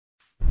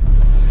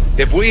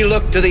if we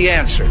look to the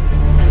answer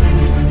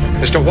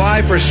as to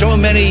why for so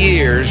many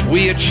years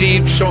we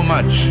achieved so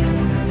much,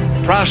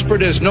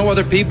 prospered as no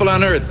other people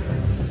on earth,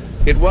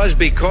 it was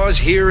because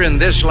here in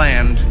this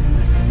land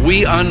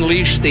we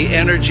unleashed the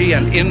energy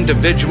and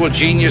individual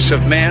genius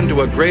of man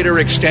to a greater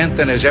extent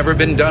than has ever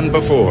been done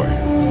before.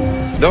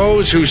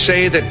 Those who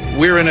say that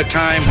we're in a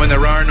time when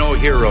there are no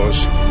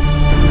heroes,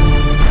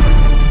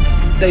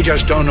 they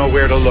just don't know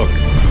where to look.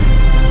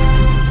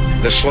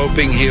 The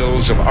sloping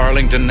hills of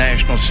Arlington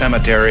National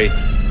Cemetery,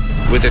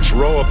 with its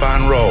row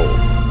upon row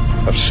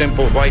of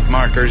simple white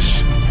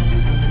markers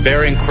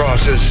bearing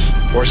crosses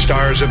or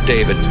stars of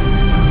David,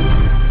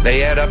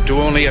 they add up to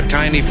only a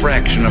tiny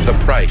fraction of the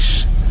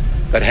price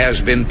that has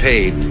been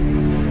paid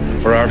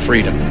for our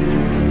freedom.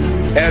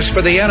 As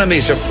for the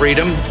enemies of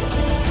freedom,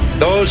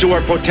 those who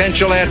are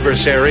potential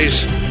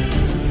adversaries,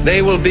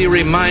 they will be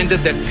reminded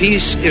that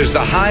peace is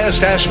the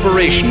highest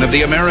aspiration of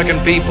the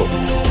American people.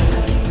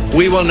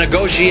 We will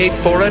negotiate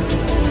for it,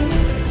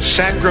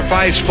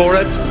 sacrifice for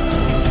it.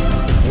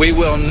 We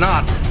will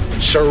not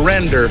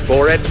surrender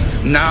for it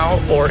now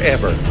or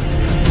ever.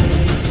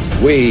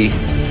 We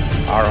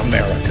are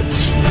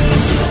Americans.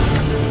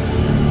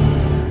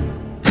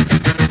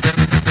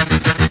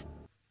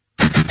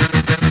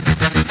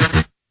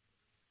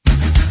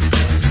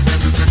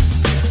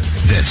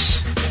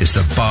 This is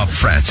the Bob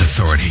Frantz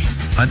Authority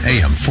on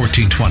AM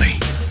 1420.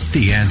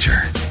 The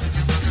Answer.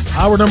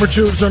 Hour number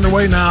 2 is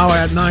underway now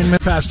at 9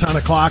 minutes past 10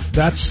 o'clock.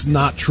 That's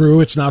not true.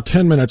 It's now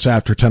 10 minutes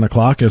after 10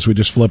 o'clock as we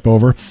just flip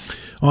over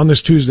on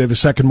this Tuesday, the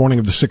second morning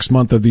of the 6th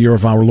month of the year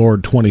of our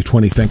Lord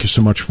 2020. Thank you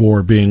so much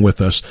for being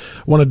with us.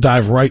 I want to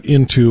dive right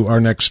into our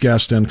next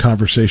guest and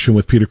conversation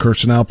with Peter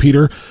Kirsanow.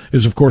 Peter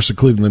is, of course, a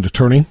Cleveland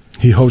attorney.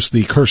 He hosts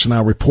the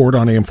Kirsanow Report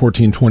on AM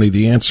 1420,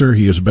 The Answer.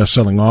 He is a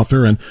best-selling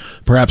author, and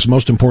perhaps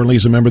most importantly,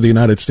 he's a member of the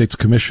United States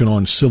Commission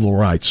on Civil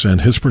Rights.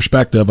 And his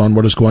perspective on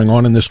what is going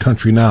on in this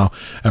country now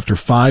after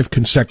 5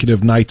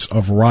 consecutive nights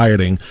of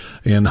rioting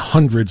in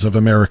hundreds of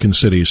American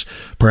cities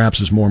perhaps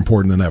is more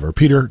important than ever.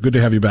 Peter, good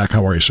to have you back.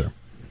 How are you, sir?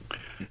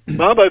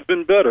 Bob, I've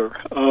been better.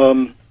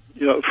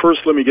 First,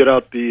 let me get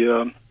out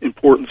the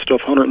important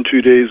stuff.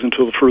 102 days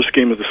until the first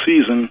game of the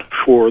season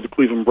for the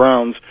Cleveland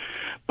Browns.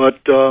 But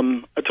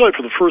I tell you,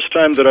 for the first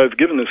time that I've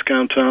given this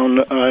countdown,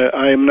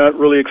 I am not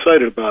really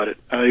excited about it.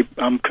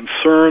 I'm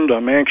concerned,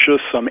 I'm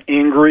anxious, I'm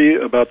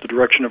angry about the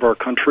direction of our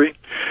country.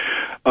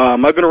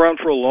 I've been around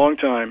for a long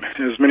time,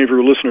 as many of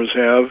your listeners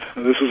have.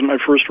 This is my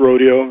first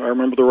rodeo. I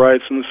remember the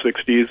riots in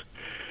the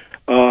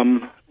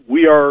 60s.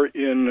 We are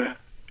in...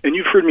 And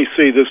you've heard me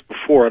say this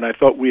before, and I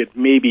thought we had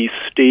maybe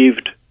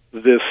staved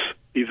this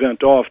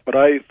event off, but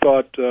I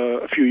thought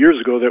a few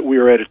years ago that we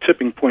were at a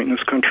tipping point in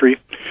this country,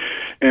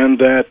 and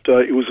that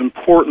it was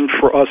important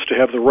for us to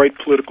have the right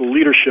political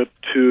leadership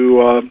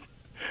to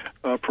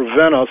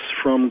prevent us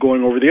from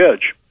going over the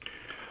edge.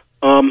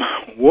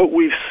 What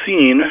we've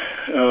seen,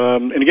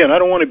 and again, I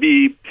don't want to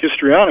be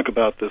histrionic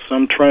about this.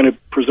 I'm trying to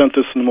present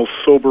this in the most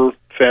sober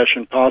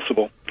fashion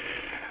possible.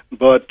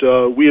 But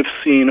we have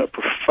seen a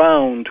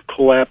profound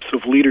collapse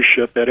of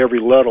leadership at every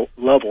level.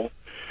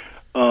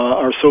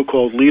 Our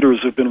so-called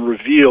leaders have been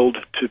revealed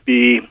to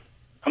be,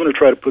 I'm going to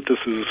try to put this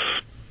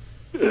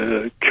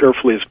as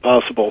carefully as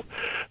possible,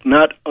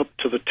 not up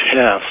to the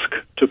task,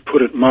 to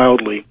put it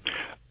mildly.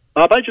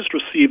 Bob, I just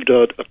received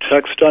a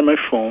text on my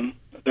phone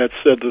that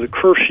said that the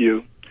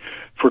curfew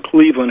for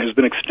Cleveland has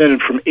been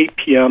extended from 8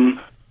 p.m.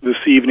 this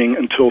evening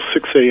until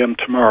 6 a.m.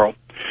 tomorrow.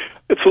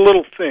 It's a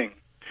little thing,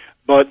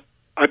 but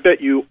I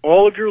bet you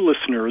all of your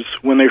listeners,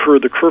 when they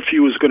heard the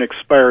curfew was going to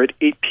expire at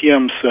 8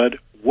 p.m., said,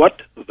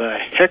 what the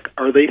heck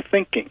are they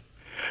thinking?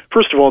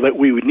 First of all, that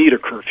we would need a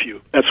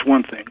curfew. That's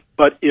one thing.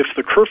 But if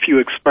the curfew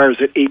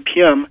expires at 8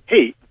 p.m.,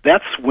 hey,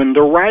 that's when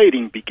the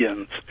rioting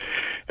begins.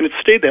 And it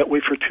stayed that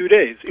way for 2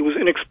 days. It was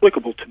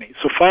inexplicable to me.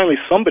 So finally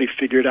somebody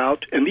figured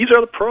out, and these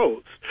are the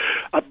pros.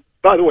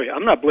 By the way,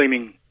 I'm not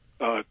blaming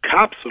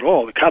cops at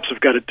all. The cops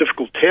have got a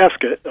difficult task.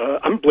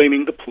 I'm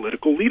blaming the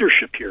political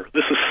leadership here.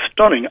 This is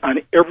stunning on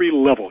every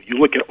level. You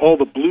look at all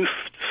the blue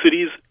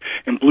cities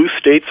and blue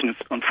states, and it's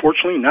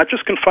unfortunately not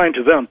just confined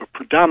to them, but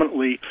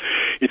predominantly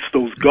it's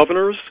those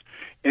governors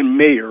and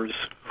mayors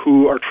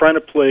who are trying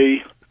to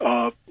play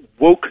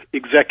woke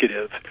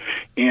executive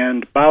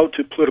and bow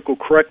to political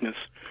correctness,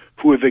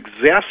 who have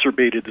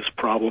exacerbated this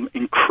problem,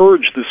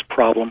 encouraged this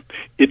problem.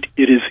 It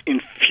is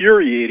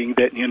infuriating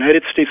that in the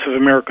United States of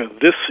America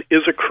this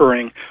is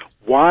occurring.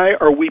 Why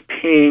are we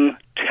paying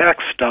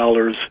tax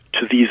dollars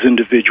to these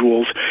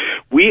individuals?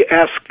 We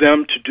ask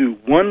them to do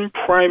one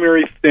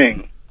primary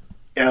thing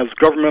as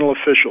governmental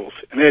officials,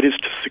 and that is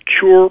to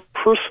secure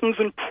persons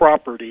and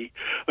property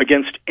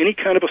against any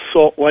kind of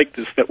assault like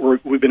this that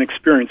we've been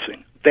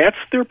experiencing. That's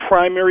their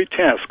primary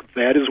task.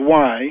 That is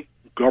why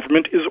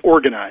government is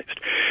organized.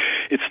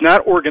 It's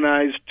not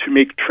organized to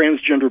make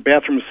transgender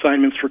bathroom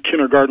assignments for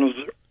kindergartners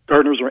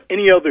or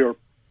any other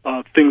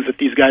things that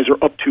these guys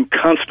are up to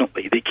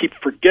constantly. They keep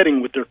forgetting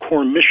what their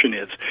core mission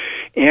is.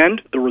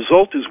 And the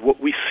result is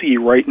what we see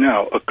right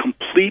now, a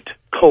complete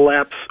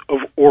collapse of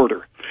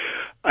order.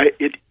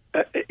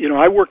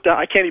 I worked out.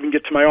 I can't even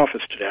get to my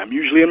office today. I'm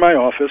usually in my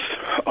office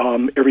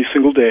every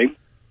single day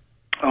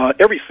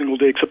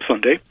except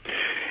Sunday.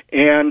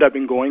 And I've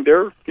been going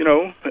there,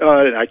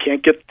 I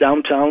can't get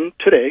downtown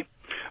today.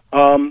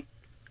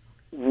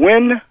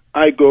 When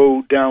I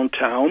go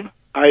downtown,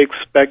 I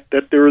expect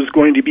that there is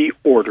going to be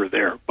order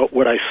there. But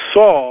what I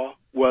saw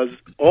was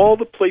all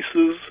the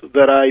places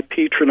that I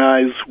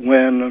patronize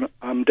when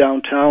I'm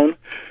downtown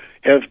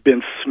have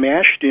been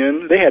smashed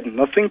in. They had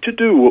nothing to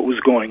do with what was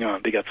going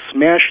on. They got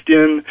smashed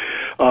in.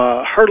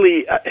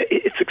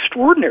 It's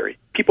extraordinary.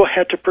 People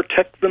had to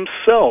protect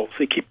themselves.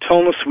 They keep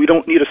telling us we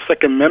don't need a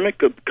Second Amendment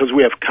because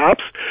we have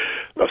cops.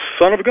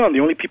 Son of a gun. The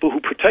only people who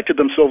protected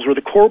themselves were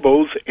the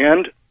Corbos,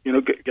 and,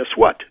 guess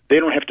what? They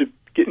don't have to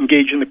get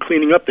engaged in the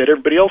cleaning up that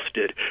everybody else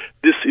did.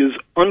 This is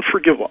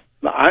unforgivable.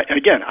 Now,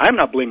 I'm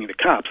not blaming the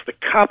cops. The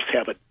cops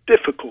have a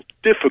difficult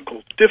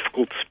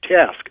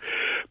task.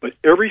 But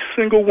every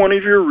single one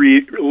of your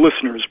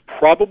listeners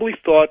probably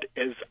thought,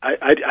 as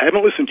I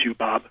haven't listened to you,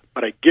 Bob,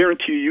 but I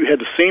guarantee you had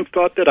the same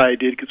thought that I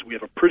did, because we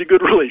have a pretty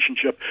good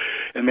relationship,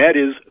 and that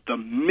is the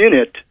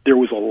minute there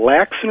was a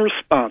lapse in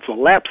response,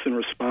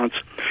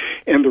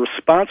 and the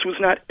response was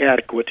not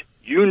adequate,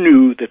 you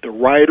knew that the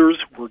rioters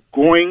were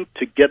going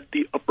to get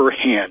the upper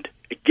hand.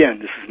 Again,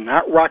 this is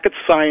not rocket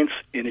science,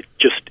 and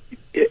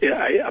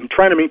I'm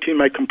trying to maintain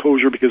my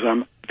composure because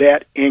I'm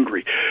that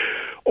angry.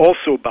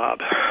 Also,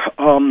 Bob,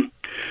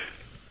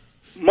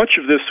 much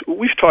of this,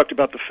 we've talked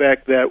about the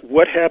fact that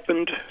what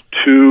happened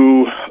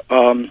to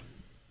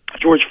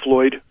George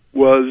Floyd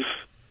was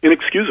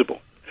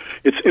inexcusable.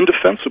 It's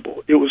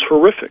indefensible. It was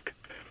horrific.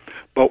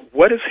 But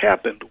what has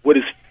happened, what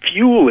is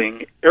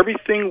fueling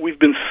everything we've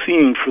been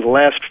seeing for the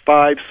last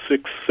 5,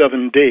 6,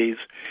 7 days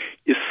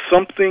is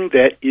something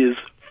that is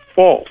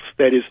false.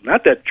 That is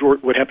not that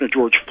what happened to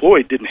George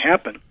Floyd didn't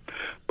happen,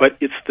 but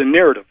it's the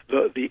narrative.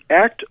 The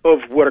act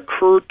of what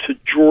occurred to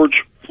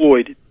George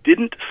Floyd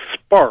didn't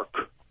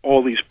spark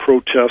all these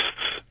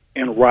protests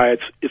and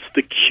riots. It's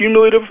the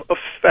cumulative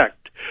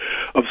effect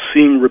of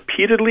seeing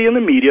repeatedly in the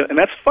media, and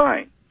that's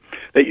fine,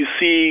 that you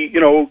see,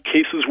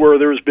 cases where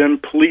there's been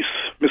police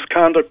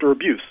misconduct or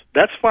abuse.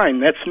 That's fine.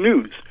 That's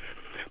news.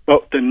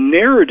 But the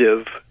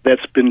narrative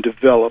that's been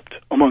developed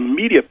among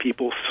media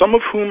people, some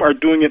of whom are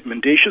doing it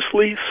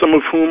mendaciously,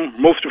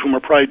 most of whom are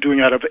probably doing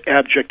it out of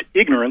abject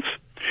ignorance.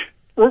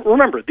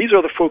 Remember, these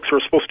are the folks who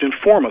are supposed to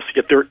inform us,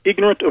 yet they're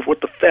ignorant of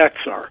what the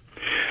facts are.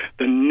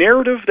 The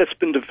narrative that's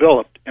been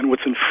developed, and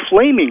what's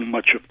inflaming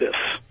much of this,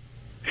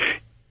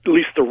 at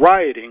least the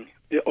rioting,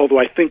 although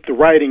I think the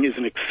rioting is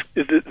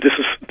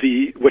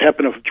what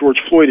happened to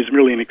George Floyd is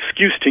merely an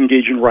excuse to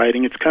engage in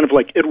rioting. It's kind of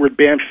like Edward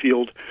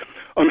Banfield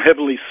on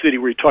Heavenly City,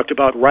 where he talked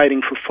about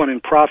rioting for fun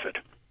and profit.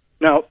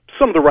 Now,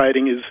 some of the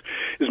rioting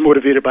is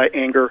motivated by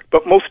anger,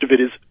 but most of it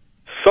is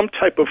some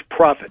type of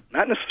profit,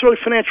 not necessarily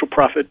financial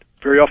profit,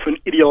 very often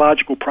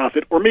ideological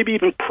profit, or maybe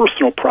even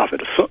personal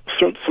profit,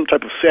 some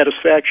type of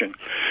satisfaction.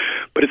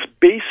 But it's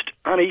based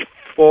on a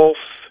false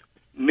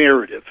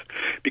narrative,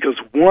 because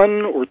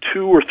 1 or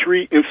 2 or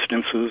 3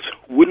 instances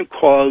wouldn't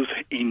cause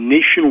a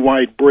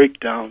nationwide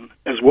breakdown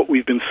as what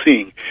we've been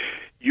seeing.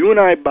 You and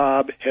I,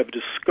 Bob, have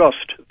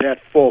discussed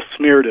that false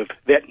narrative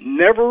that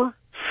never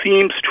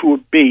seems to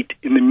abate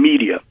in the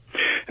media.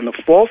 And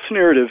the false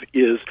narrative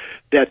is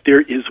that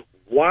there is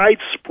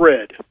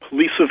widespread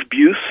police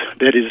abuse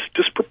that is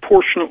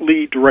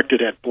disproportionately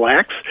directed at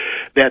blacks,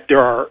 that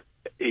there are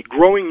a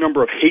growing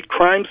number of hate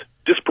crimes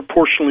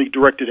disproportionately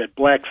directed at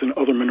blacks and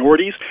other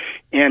minorities,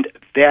 and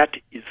that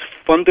is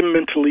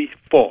fundamentally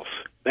false.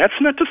 That's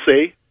not to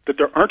say that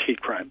there aren't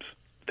hate crimes.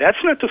 That's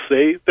not to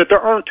say that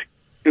there aren't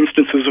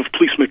instances of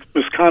police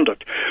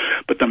misconduct.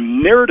 But the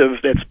narrative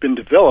that's been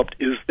developed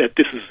is that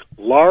this is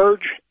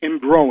large and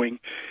growing,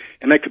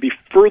 and that could be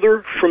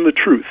further from the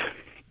truth.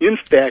 In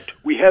fact,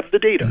 we have the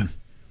data.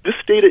 This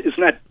data is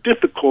not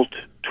difficult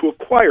to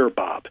acquire,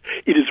 Bob.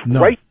 It is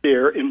right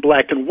there in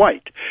black and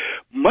white.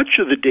 Much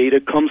of the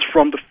data comes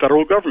from the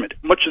federal government.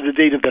 Much of the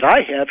data that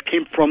I have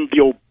came from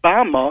the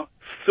Obama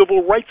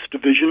Civil Rights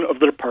Division of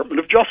the Department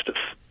of Justice.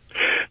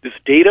 This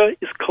data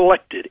is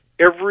collected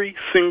every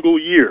single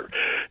year.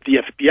 The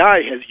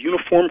FBI has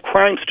uniform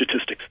crime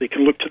statistics. They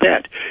can look to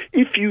that.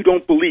 If you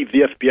don't believe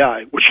the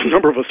FBI, which a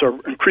number of us are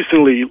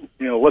increasingly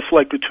less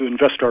likely to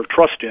invest our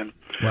trust in,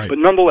 but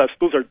nonetheless,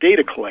 those are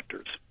data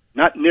collectors,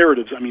 not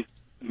narratives. I mean,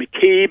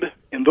 McCabe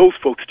and those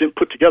folks didn't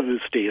put together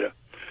this data.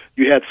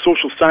 You had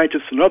social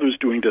scientists and others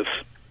doing this.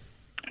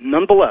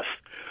 Nonetheless,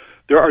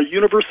 there are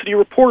university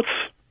reports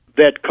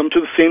that come to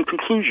the same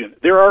conclusion.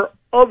 There are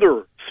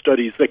other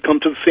studies that come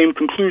to the same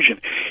conclusion.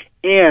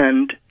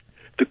 And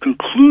the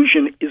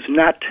conclusion is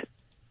not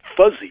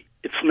fuzzy.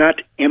 It's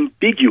not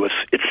ambiguous.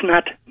 It's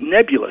not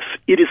nebulous.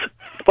 It is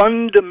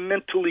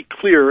fundamentally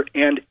clear.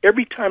 And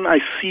every time I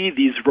see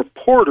these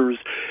reporters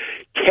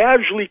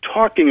casually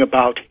talking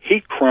about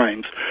hate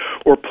crimes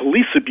or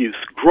police abuse,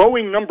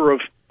 growing number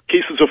of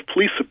cases of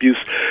police abuse,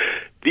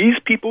 These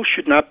people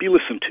should not be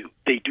listened to.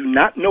 They do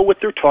not know what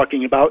they're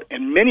talking about,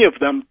 and many of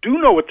them do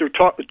know what they're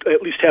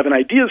at least have an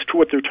idea as to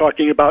what they're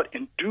talking about,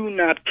 and do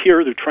not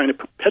care. They're trying to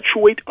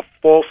perpetuate a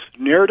false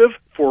narrative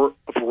for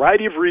a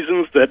variety of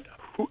reasons that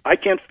I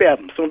can't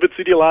fathom. Some of it's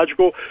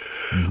ideological.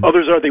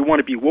 Others are they want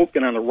to be woke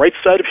and on the right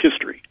side of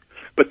history.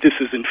 But this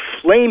is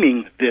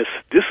inflaming this.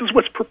 This is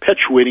what's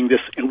perpetuating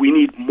this, and we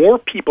need more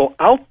people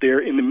out there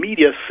in the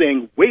media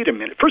saying, wait a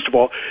minute. First of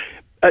all,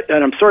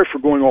 and I'm sorry for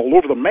going all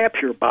over the map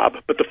here, Bob,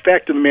 but the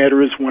fact of the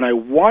matter is when I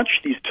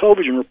watch these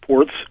television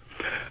reports,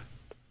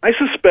 I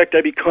suspect I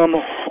become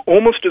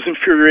almost as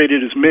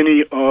infuriated as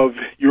many of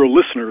your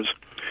listeners,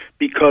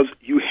 because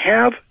you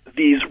have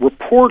these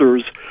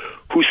reporters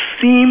who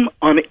seem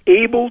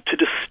unable to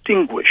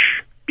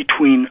distinguish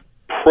between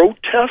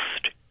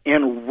protest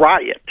and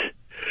riot,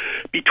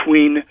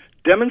 between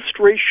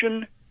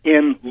demonstration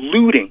and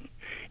looting.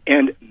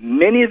 And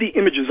many of the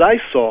images I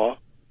saw,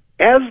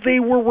 as they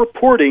were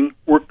reporting,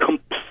 were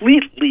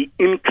completely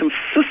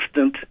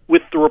inconsistent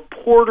with the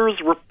reporter's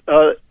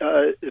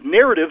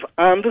narrative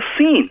on the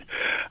scene.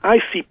 I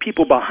see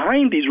people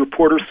behind these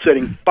reporters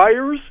setting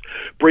fires,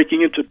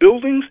 breaking into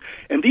buildings,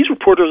 and these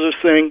reporters are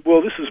saying,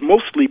 well, this is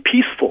mostly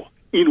peaceful.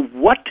 In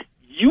what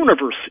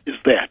universe is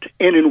that?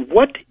 And in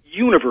what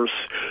universe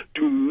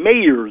do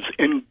mayors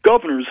and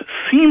governors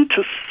seem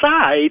to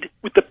side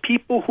with the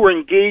people who are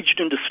engaged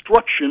in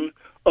destruction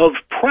of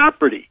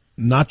property?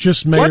 Not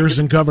just mayors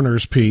and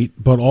governors, Pete,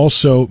 but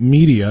also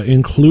media,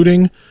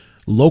 including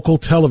local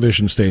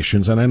television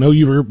stations. And I know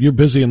you're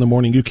busy in the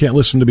morning. You can't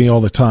listen to me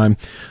all the time.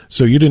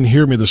 So you didn't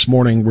hear me this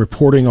morning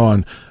reporting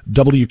on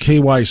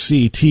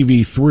WKYC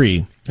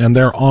TV3 and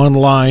their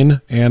online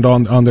and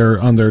on their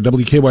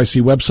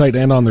WKYC website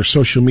and on their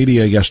social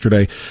media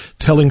yesterday,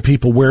 telling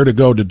people where to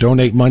go to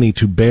donate money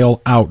to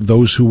bail out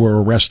those who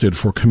were arrested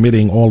for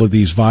committing all of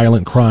these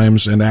violent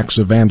crimes and acts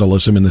of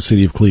vandalism in the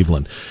city of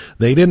Cleveland.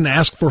 They didn't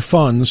ask for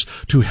funds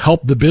to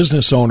help the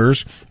business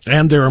owners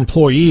and their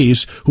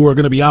employees who are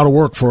going to be out of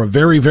work for a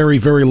very, very,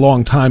 very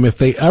long time if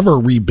they ever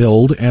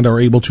rebuild and are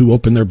able to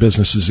open their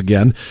businesses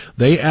again.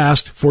 They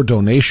asked for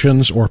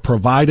donations or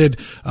provided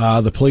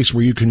the place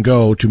where you can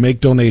go to make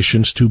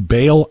donations to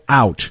bail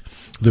out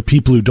the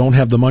people who don't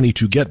have the money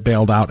to get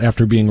bailed out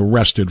after being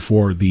arrested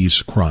for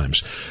these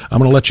crimes. I'm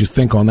going to let you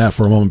think on that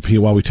for a moment,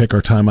 Pete, while we take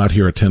our time out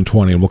here at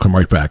 10:20, and we'll come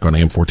right back on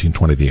AM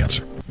 1420, The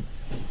Answer.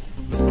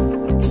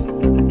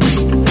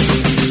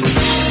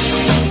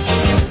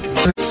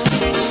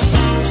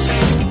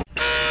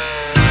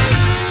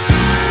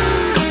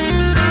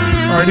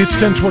 All right, it's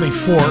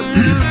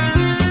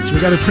 10:24. So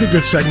we got a pretty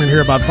good segment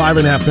here, about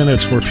 5.5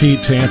 minutes for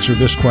Pete to answer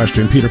this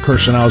question. Peter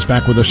Kirsanow is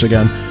back with us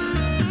again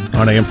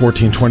on AM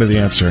 1420, The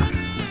Answer.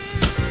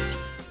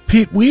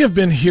 Pete, we have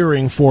been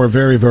hearing for a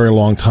very, very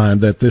long time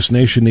that this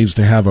nation needs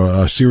to have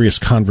a serious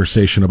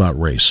conversation about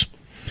race.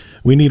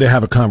 We need to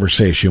have a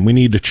conversation. We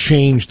need to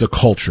change the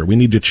culture. We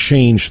need to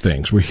change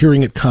things. We're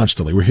hearing it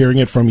constantly. We're hearing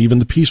it from even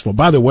the peaceful.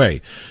 By the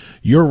way,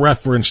 your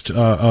reference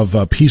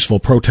of peaceful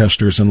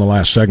protesters in the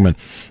last segment,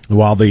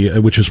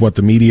 which is what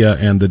the media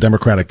and the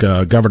Democratic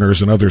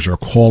governors and others are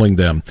calling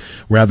them,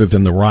 rather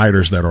than the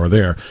rioters that are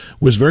there,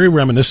 was very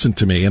reminiscent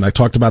to me. And I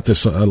talked about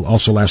this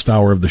also last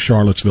hour of the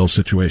Charlottesville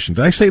situation.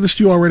 Did I say this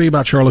to you already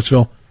about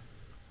Charlottesville?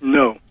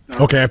 No.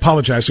 Okay, I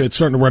apologize. It's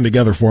starting to run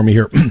together for me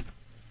here.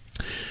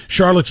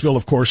 Charlottesville,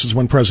 of course, is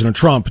when President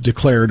Trump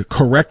declared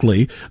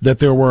correctly that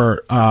there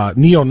were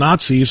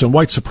neo-Nazis and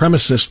white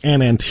supremacists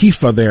and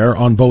Antifa there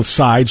on both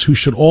sides who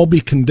should all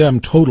be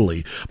condemned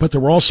totally. But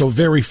there were also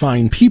very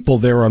fine people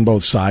there on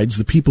both sides,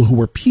 the people who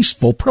were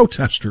peaceful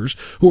protesters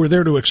who were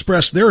there to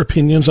express their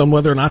opinions on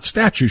whether or not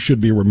statues should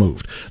be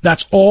removed.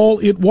 That's all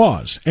it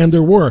was. And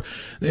there were.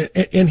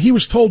 And he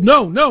was told,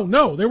 no,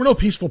 there were no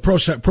peaceful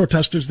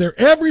protesters there.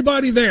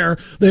 Everybody there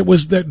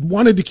that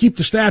wanted to keep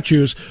the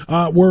statues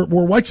were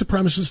white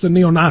supremacists and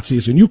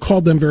neo-Nazis, and you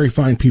called them very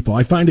fine people.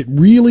 I find it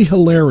really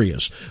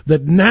hilarious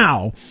that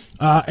now,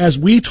 as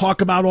we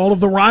talk about all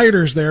of the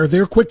rioters there,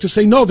 they're quick to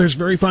say, no, there's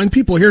very fine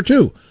people here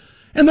too.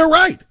 And they're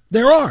right.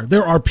 There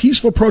are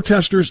peaceful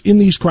protesters in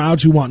these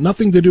crowds who want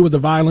nothing to do with the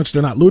violence.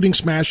 They're not looting,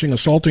 smashing,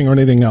 assaulting, or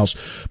anything else,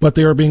 but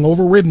they are being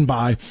overridden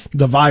by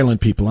the violent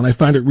people. And I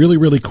find it really,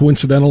 really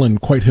coincidental and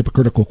quite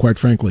hypocritical, quite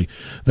frankly,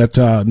 that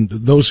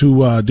those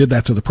who did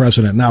that to the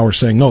president now are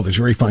saying, no, there's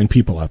very fine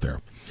people out there.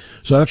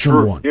 So that's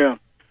number one.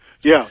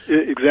 Yeah,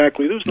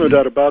 exactly. There's no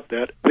doubt about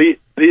that. This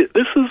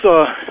is,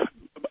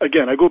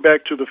 again, I go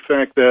back to the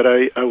fact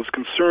that I was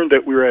concerned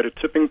that we were at a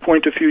tipping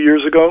point a few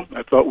years ago.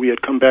 I thought we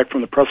had come back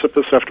from the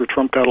precipice after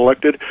Trump got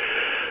elected.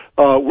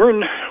 We're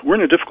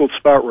in a difficult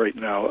spot right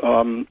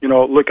now.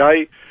 Look,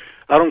 I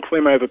don't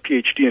claim I have a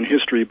PhD in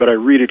history, but I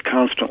read it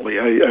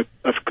constantly.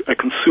 I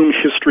consume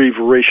history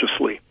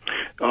voraciously.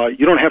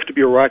 You don't have to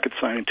be a rocket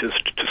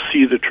scientist to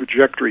see the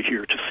trajectory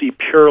here, to see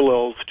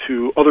parallels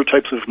to other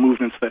types of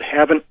movements that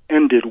haven't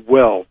ended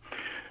well.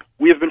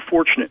 We have been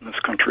fortunate in this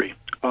country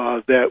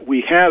that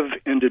we have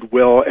ended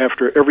well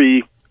after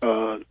every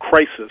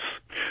crisis,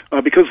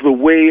 because of the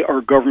way our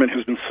government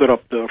has been set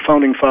up. The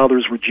founding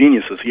fathers were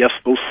geniuses. Yes,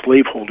 those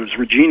slaveholders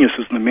were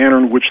geniuses in the manner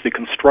in which they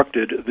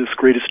constructed this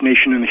greatest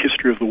nation in the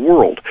history of the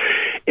world.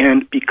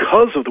 And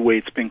because of the way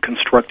it's been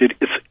constructed,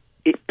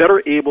 it's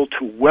better able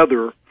to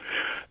weather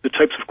the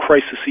types of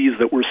crises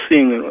that we're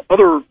seeing that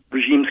other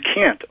regimes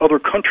can't, other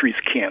countries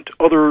can't,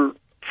 other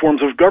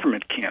forms of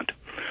government can't.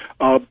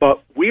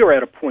 But we are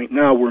at a point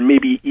now where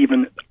maybe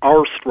even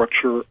our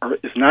structure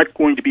is not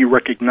going to be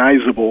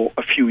recognizable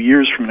a few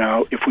years from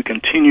now if we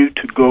continue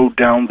to go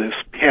down this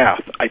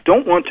path. I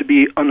don't want to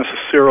be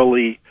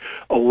unnecessarily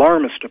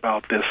alarmist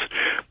about this,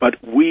 but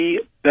we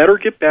better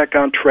get back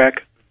on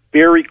track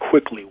very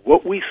quickly.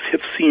 What we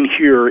have seen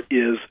here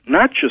is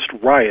not just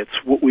riots.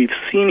 What we've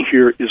seen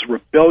here is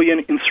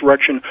rebellion,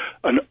 insurrection,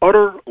 an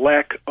utter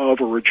lack of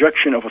a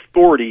rejection of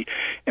authority,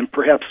 and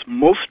perhaps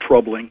most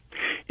troubling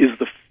is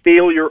the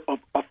failure of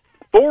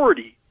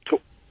authority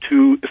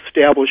to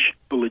establish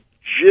the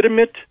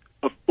legitimate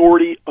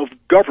authority of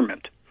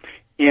government.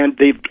 And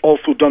they've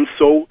also done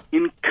so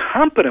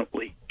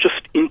incompetently,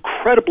 just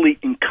incredibly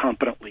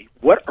incompetently.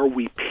 What are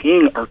we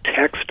paying our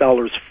tax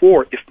dollars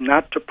for if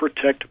not to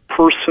protect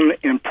person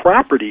and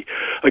property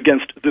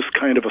against this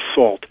kind of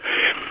assault?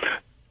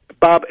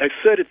 Bob, I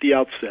said at the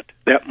outset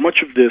that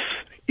much of this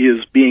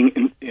is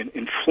being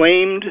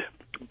inflamed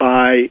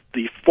by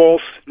the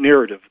false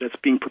narrative that's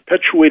being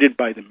perpetuated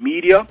by the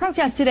media,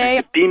 protest today,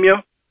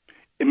 academia,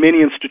 and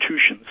many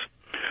institutions.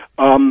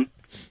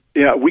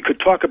 Yeah, we could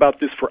talk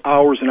about this for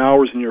hours and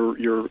hours, and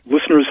your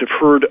listeners have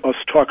heard us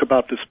talk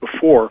about this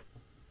before.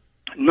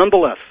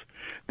 Nonetheless,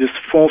 this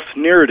false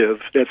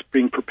narrative that's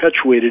being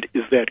perpetuated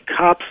is that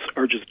cops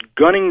are just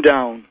gunning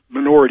down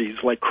minorities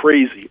like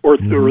crazy, or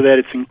that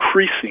it's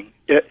increasing.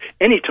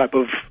 Any type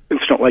of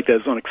incident like that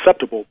is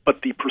unacceptable,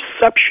 but the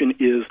perception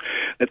is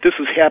that this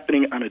is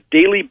happening on a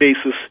daily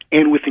basis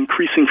and with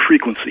increasing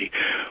frequency,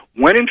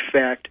 when in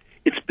fact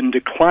it's been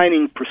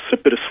declining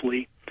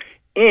precipitously.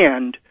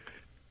 And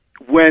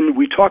when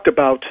we talk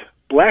about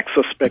black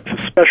suspects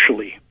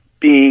especially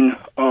being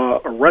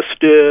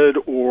arrested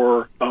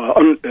or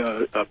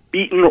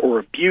beaten or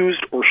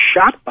abused or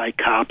shot by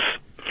cops,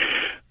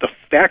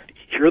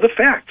 here are the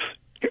facts.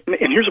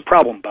 And here's a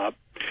problem, Bob.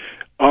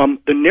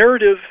 The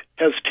narrative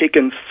has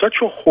taken such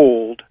a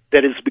hold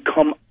that it's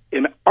become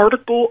an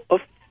article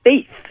of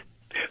faith,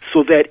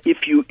 so that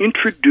if you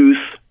introduce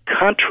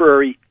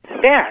contrary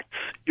facts,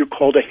 you're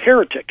called a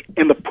heretic,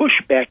 and the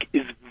pushback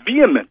is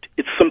vehement.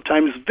 It's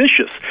sometimes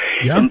vicious.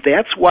 Yeah. And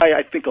that's why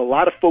I think a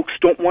lot of folks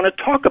don't want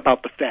to talk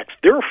about the facts.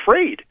 They're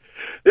afraid.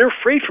 They're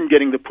afraid from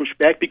getting the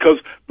pushback because,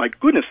 my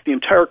goodness, the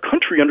entire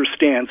country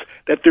understands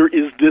that there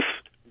is this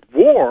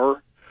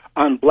war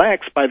on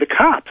blacks by the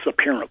cops,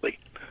 apparently.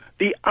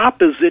 The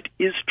opposite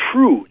is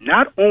true.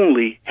 Not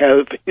only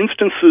have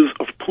instances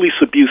of police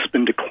abuse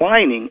been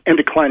declining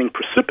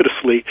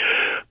precipitously,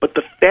 but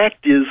the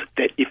fact is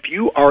that if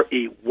you are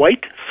a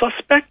white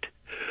suspect,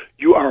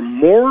 you are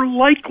more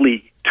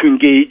likely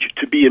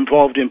to be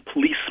involved in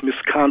police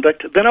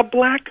misconduct than a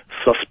black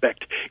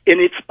suspect.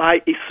 And it's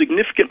by a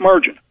significant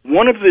margin.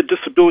 One of the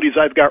disabilities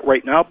I've got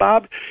right now,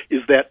 Bob,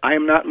 is that I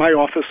am not in my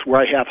office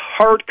where I have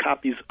hard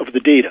copies of the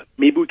data.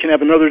 Maybe we can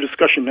have another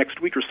discussion next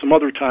week or some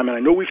other time, and I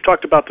know we've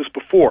talked about this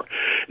before,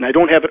 and I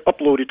don't have it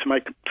uploaded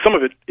to some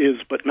of it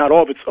is, but not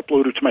all of it's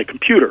uploaded to my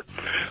computer.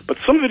 But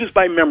some of it is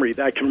by memory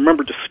that I can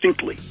remember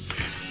distinctly.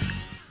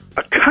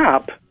 A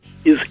cop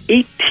is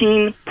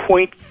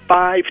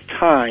 18.5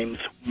 times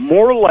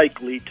more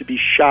likely to be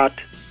shot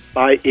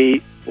by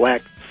a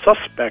black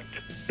suspect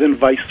than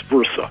vice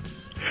versa.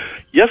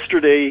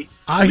 Yesterday,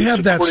 I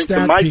have that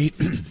stat, Pete.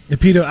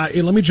 Peter,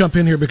 let me jump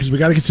in here because we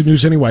got to get to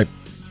news anyway.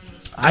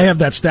 I have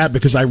that stat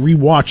because I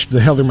rewatched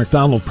the Heather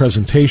McDonald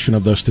presentation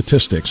of those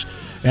statistics,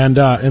 and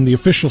the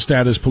official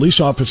stat is police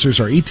officers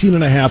are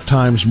 18.5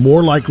 times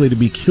more likely to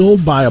be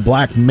killed by a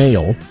black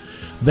male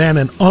than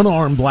an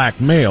unarmed black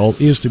male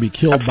is to be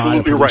killed by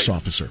a police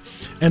officer.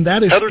 And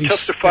that is Heather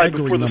testified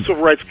before the Civil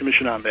Rights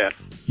Commission on that.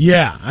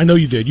 Yeah, I know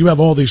you did. You have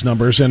all these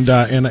numbers, and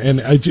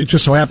it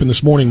just so happened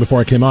this morning before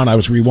I came on, I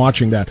was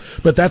rewatching that.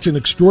 But that's an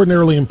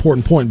extraordinarily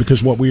important point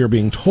because what we are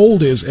being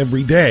told is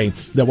every day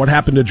that what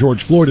happened to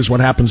George Floyd is what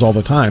happens all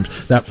the time,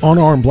 that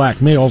unarmed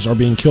black males are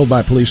being killed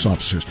by police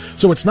officers.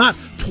 So it's not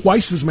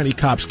twice as many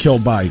cops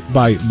killed by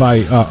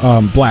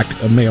black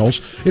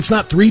males. It's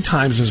not 3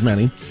 times as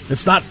many.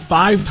 It's not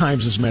 5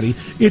 times as many.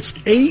 It's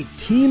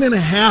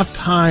 18.5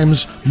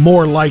 times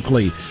more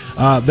likely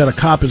that a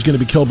cop is going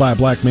to be killed by a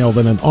black male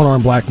than an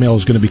unarmed black male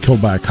is going to be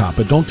killed by a cop.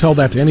 But don't tell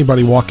that to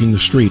anybody walking the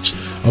streets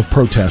of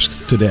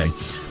protest today.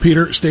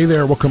 Peter, stay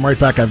there. We'll come right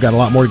back. I've got a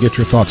lot more to get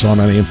your thoughts on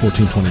AM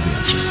 1420 The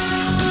Answer.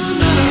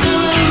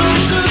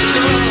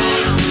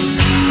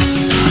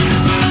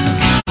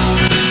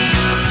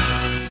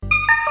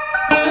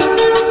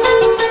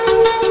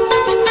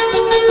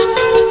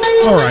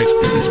 All right.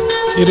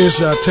 It is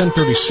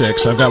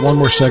 10:36. I've got one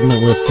more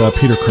segment with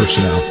Peter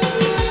Kirsanow.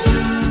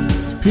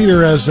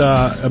 Peter, as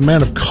a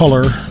man of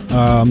color,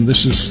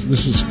 this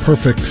is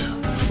perfect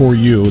for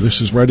you. This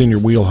is right in your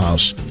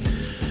wheelhouse.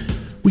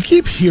 We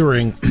keep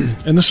hearing,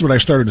 and this is what I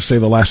started to say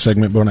the last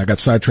segment when I got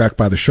sidetracked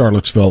by the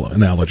Charlottesville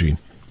analogy,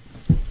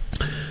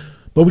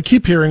 but we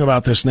keep hearing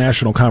about this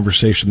national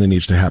conversation that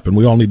needs to happen.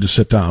 We all need to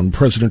sit down.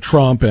 President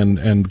Trump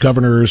and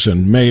governors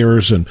and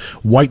mayors and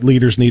white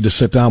leaders need to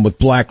sit down with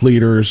black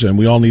leaders, and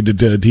we all need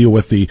to deal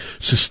with the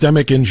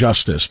systemic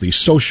injustice, the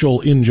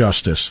social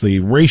injustice, the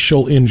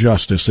racial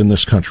injustice in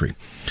this country.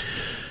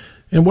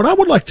 And what I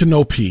would like to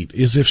know, Pete,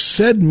 is if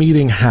said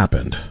meeting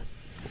happened,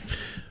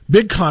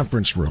 big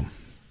conference room,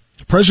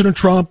 President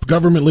Trump,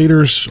 government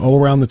leaders all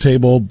around the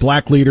table,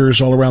 black leaders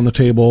all around the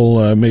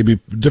table, maybe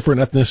different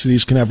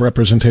ethnicities can have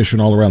representation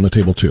all around the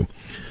table too.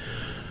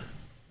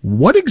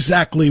 What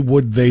exactly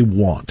would they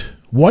want?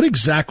 What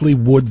exactly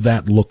would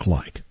that look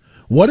like?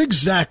 What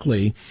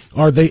exactly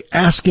are they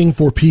asking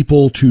for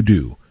people to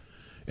do?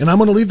 And I'm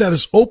going to leave that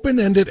as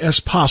open-ended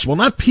as possible.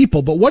 Not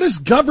people, but what is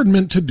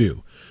government to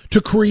do? To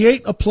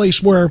create a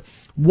place where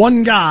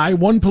one guy,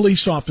 one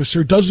police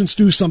officer doesn't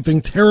do something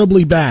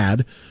terribly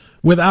bad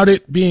without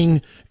it being,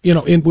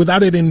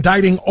 without it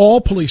indicting all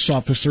police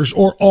officers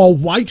or all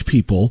white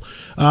people,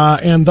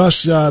 and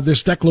thus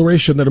this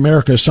declaration that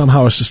America is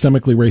somehow a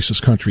systemically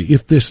racist country.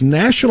 If this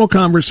national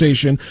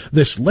conversation,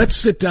 this let's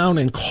sit down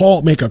and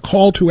make a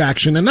call to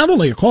action, and not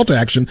only a call to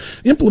action,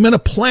 implement a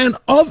plan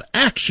of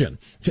action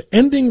to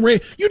ending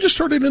race. You just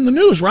heard it in the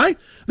news, right?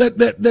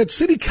 That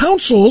city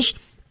councils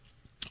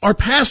are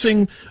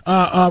passing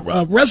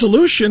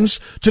resolutions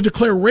to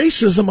declare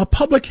racism a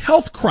public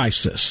health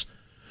crisis.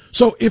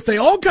 So if they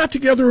all got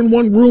together in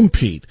one room,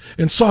 Pete,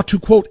 and sought to,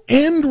 quote,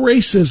 end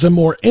racism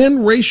or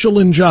end racial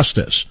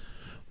injustice,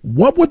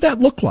 what would that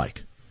look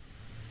like?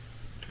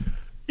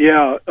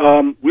 Yeah,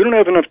 we don't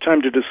have enough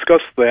time to discuss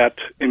that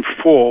in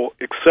full,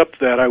 except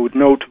that I would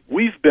note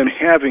we've been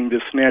having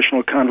this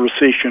national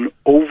conversation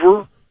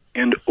over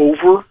and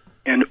over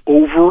and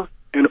over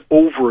and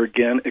over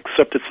again,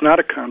 except it's not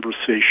a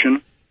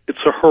conversation,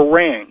 it's a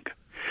harangue.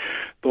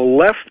 The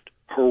left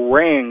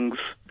harangues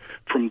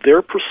from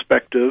their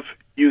perspective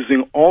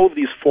using all of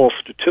these false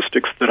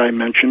statistics that I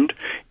mentioned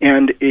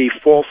and a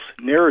false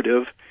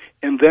narrative,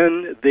 and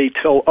then they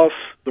tell us,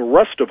 the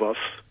rest of us,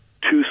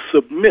 to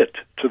submit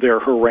to their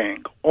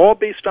harangue, all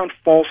based on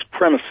false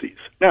premises.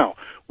 Now,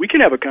 we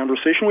can have a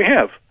conversation. We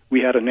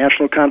had a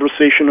national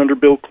conversation under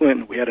Bill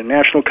Clinton. We had a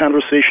national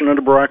conversation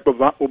under Barack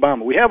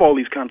Obama. We have all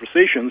these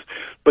conversations,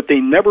 but they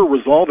never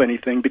resolve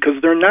anything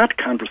because they're not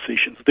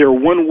conversations. They're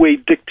one-way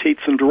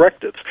dictates and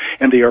directives,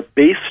 and they are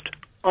based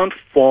on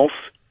false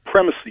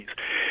premises.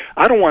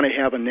 I don't want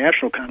to have a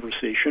national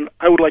conversation.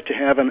 I would like to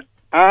have an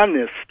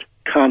honest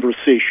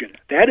conversation.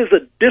 That is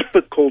a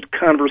difficult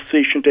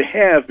conversation to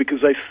have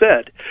because I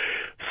said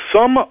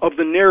some of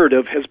the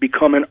narrative has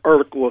become an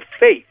article of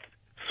faith,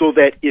 so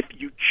that if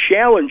you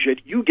challenge it,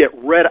 you get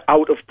read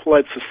out of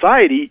polite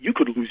society. You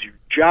could lose your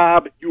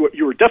job.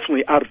 You are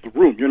definitely out of the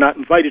room. You're not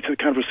invited to the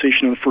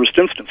conversation in the first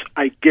instance.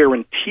 I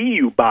guarantee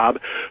you, Bob,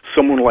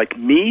 someone like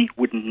me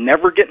would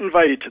never get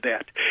invited to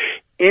that.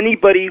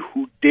 Anybody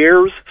who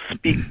dares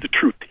speak the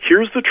truth.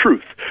 Here's the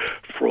truth.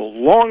 For a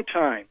long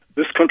time,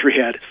 this country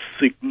had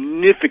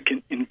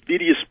significant,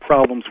 invidious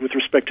problems with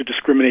respect to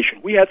discrimination.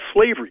 We had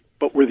slavery,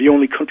 but we're the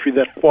only country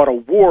that fought a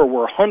war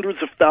where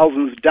hundreds of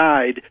thousands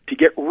died to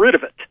get rid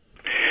of it.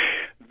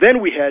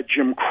 Then we had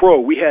Jim Crow.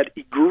 We had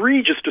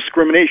egregious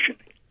discrimination.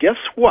 Guess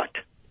what?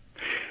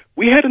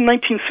 We had a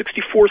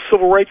 1964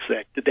 Civil Rights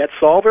Act. Did that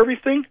solve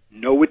everything?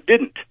 No, it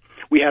didn't.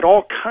 We had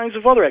all kinds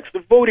of other acts,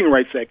 the Voting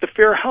Rights Act, the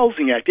Fair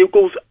Housing Act. It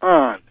goes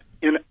on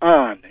and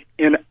on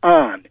and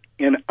on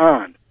and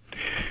on.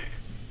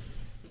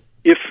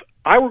 If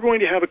I were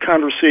going to have a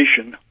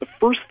conversation, the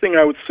first thing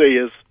I would say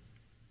is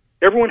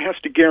everyone has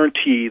to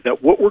guarantee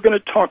that what we're going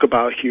to talk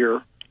about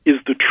here is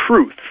the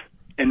truth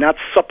and not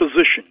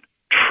supposition.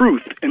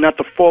 Truth and not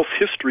the false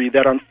history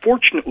that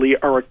unfortunately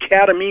our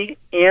academy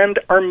and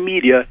our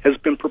media has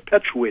been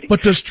perpetuating.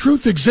 But does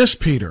truth exist,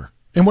 Peter?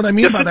 And what I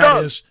mean by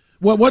that is,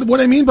 what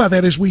I mean by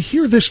that is we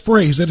hear this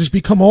phrase that has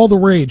become all the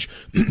rage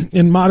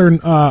in modern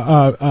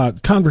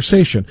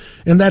conversation,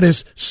 and that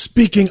is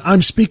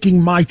I'm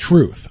speaking my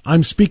truth.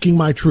 I'm speaking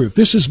my truth.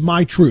 This is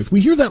my truth.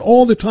 We hear that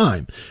all the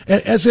time,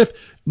 as if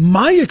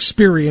my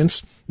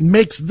experience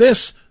makes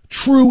this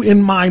true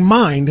in my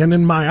mind and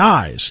in my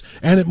eyes,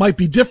 and it might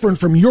be different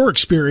from your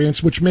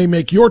experience, which may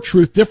make your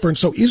truth different.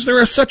 So is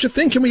there such a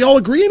thing? Can we all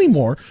agree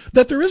anymore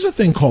that there is a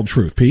thing called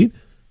truth, Pete?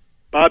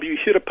 Bob, you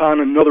hit upon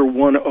another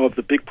one of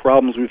the big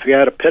problems we've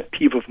had, a pet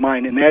peeve of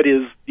mine, and that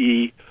is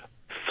the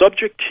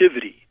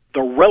subjectivity,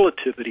 the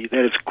relativity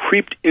that has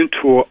creeped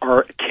into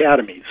our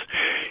academies.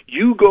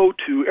 You go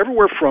to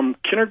everywhere from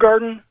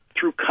kindergarten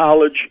through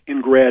college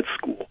and grad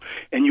school,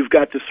 and you've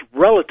got this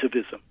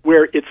relativism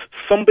where it's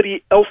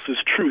somebody else's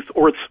truth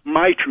or it's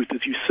my truth,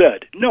 as you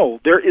said. No,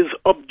 there is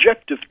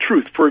objective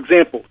truth. For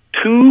example,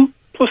 2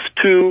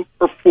 + 2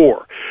 or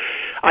 4.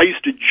 I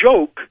used to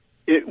joke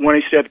when I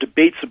used to have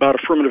debates about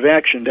affirmative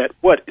action that,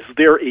 is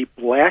there a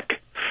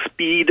black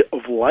speed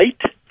of light?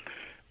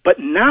 But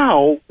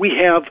now we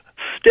have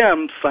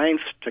STEM,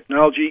 science,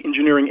 technology,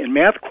 engineering, and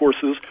math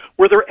courses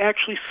where they're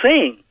actually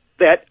saying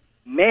that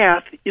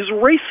math is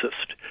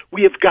racist.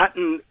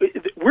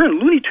 We're in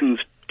Looney Tunes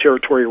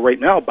territory right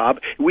now, Bob.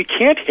 We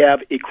can't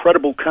have a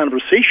credible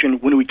conversation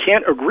when we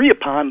can't agree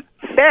upon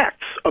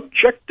facts,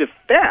 objective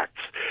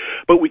facts,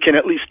 but we can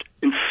at least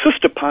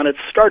insist upon it,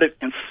 start it,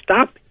 and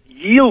stop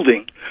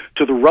yielding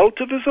to the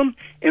relativism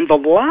and the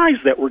lies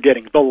that we're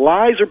getting. The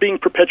lies are being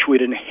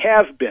perpetuated and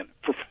have been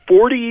for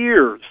 40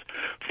 years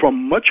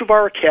from much of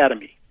our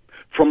academy,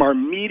 from our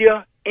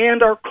media,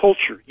 and our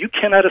culture. You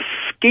cannot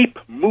escape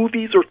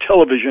movies or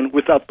television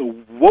without the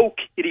woke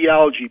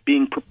ideology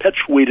being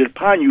perpetuated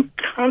upon you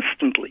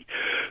constantly.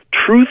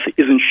 Truth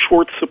is in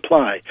short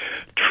supply.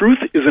 Truth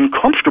is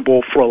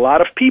uncomfortable for a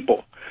lot of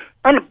people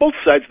on both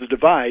sides of the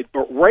divide,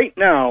 but right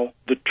now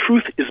the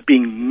truth is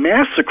being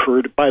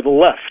massacred by the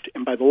left.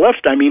 And by the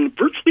left, I mean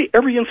virtually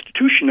every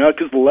institution now,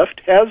 because the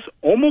left has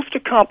almost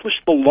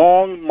accomplished the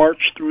long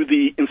march through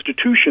the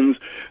institutions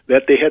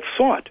that they had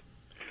sought.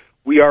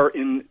 We are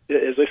in,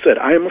 as I said,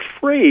 I am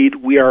afraid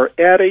we are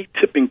at a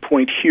tipping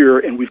point here,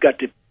 and we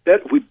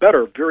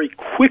better very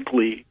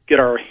quickly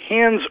get our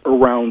hands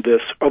around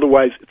this,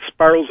 otherwise it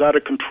spirals out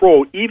of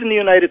control. Even the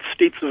United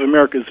States of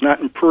America is not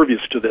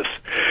impervious to this.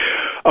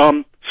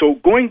 So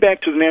going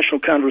back to the national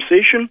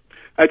conversation,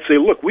 I'd say,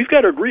 look, we've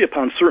got to agree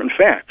upon certain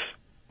facts.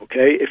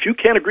 Okay, if you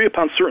can't agree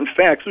upon certain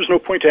facts, there's no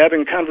point to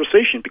having a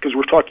conversation because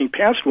we're talking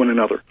past one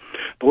another.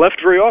 The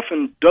left very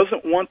often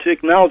doesn't want to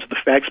acknowledge the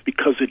facts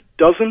because it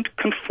doesn't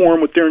conform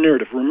with their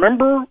narrative.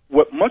 Remember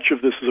what much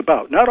of this is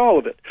about, not all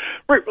of it.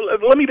 Right,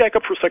 let me back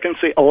up for a second and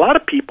say a lot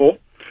of people,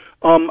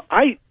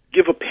 I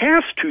give a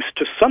pass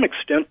to some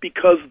extent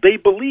because they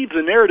believe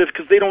the narrative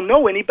because they don't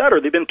know any better.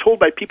 They've been told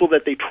by people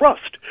that they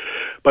trust.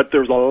 But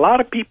there's a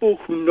lot of people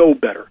who know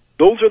better.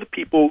 Those are the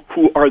people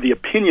who are the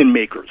opinion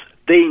makers.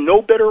 They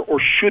know better or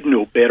should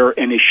know better,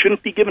 and they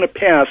shouldn't be given a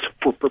pass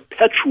for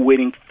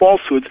perpetuating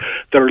falsehoods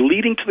that are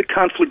leading to the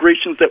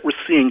conflagrations that we're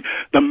seeing,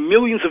 the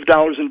millions of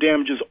dollars in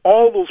damages,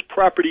 all those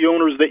property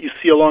owners that you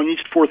see along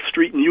East 4th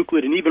Street and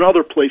Euclid and even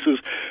other places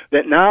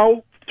that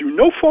now, through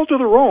no fault of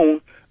their own,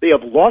 they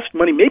have lost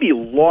money, maybe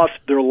lost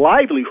their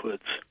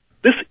livelihoods.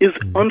 This is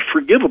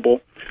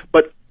unforgivable,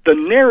 but the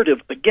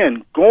narrative,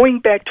 again, going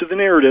back to the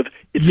narrative,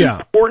 it's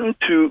important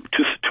to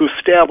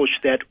establish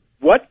that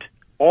what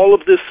all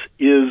of this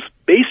is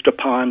based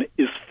upon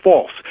is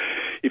false.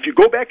 If you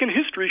go back in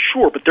history,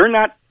 sure, but they're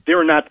not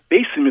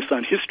basing this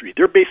on history.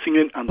 They're basing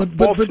it on the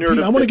false narrative.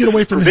 Pete, I want to get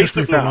away from the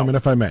history for a moment,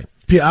 if I may.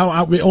 Pete,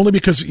 only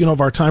because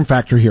of our time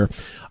factor here.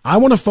 I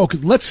want to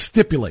focus. Let's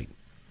stipulate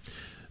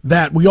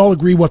that we all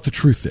agree what the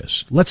truth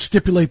is. Let's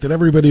stipulate that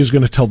everybody is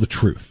going to tell the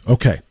truth.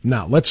 Okay.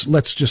 Now let's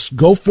just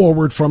go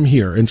forward from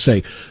here and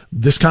say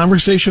this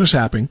conversation is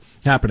happening.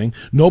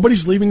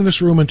 Nobody's leaving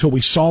this room until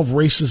we solve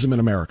racism in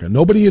America.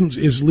 Nobody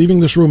is leaving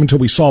this room until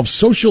we solve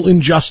social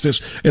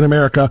injustice in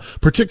America,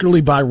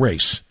 particularly by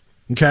race.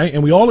 Okay.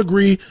 And we all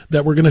agree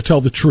that we're going to tell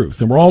the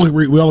truth, and we all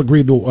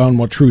agree on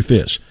what truth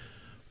is.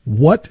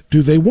 What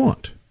do they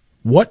want?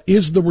 What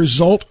is the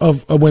result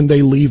of when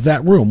they leave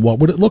that room? What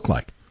would it look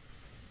like?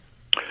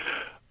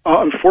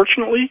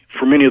 Unfortunately,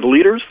 for many of the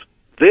leaders,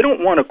 they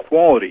don't want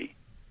equality.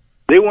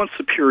 They want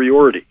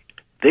superiority.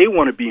 They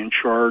want to be in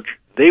charge.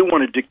 They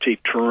want to dictate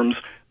terms.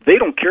 They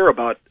don't care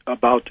about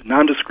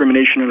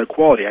non-discrimination and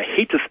equality. I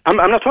hate this. I'm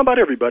not talking about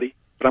everybody,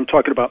 but I'm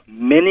talking about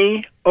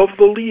many of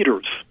the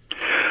leaders.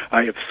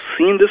 I have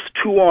seen this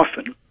too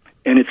often,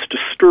 and it's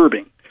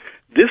disturbing.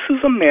 This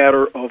is a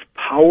matter of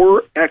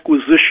power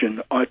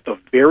acquisition at the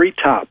very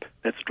top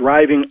that's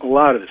driving a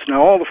lot of this.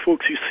 Now, all the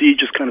folks you see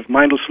just kind of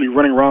mindlessly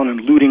running around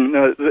and looting,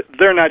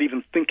 they're not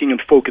even thinking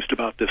and focused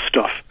about this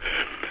stuff.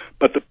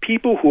 But the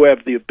people who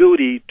have the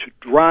ability to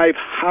drive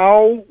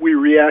how we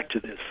react to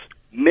this,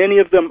 many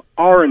of them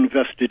are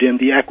invested in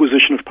the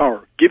acquisition of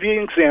power. Give you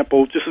an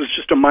example. This is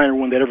just a minor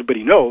one that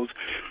everybody knows,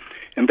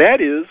 and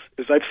that is,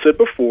 as I've said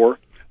before,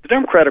 the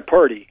Democratic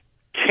Party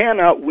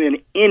cannot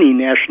win any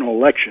national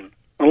election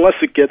unless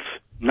it gets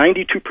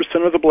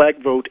 92% of the black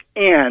vote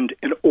and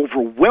an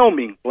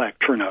overwhelming black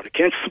turnout. It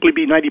can't simply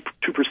be 92%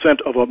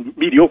 of a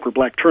mediocre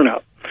black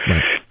turnout.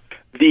 Right.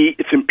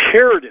 It's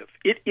imperative.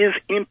 It is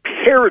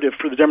imperative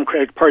for the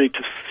Democratic Party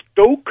to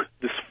stoke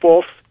this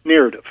false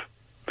narrative.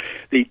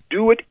 They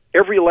do it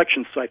every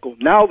election cycle.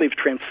 Now they've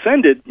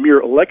transcended mere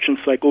election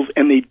cycles,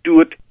 and they do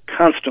it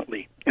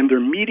constantly. And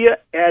their media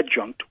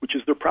adjunct, which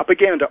is their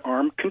propaganda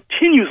arm,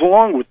 continues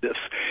along with this.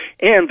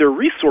 And their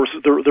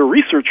resources, their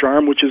research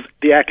arm, which is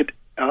the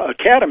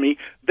academy,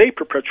 they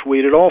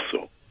perpetuate it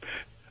also.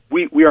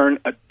 We are in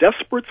a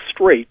desperate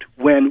strait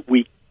when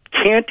we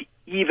can't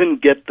even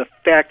get the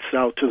facts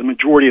out to the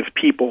majority of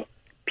people.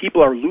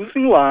 People are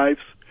losing lives.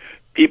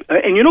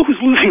 And you know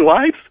who's losing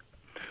lives?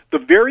 The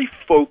very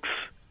folks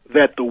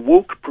that the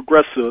woke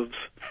progressives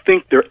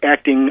think they're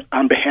acting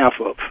on behalf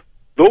of.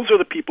 Those are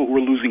the people who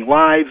are losing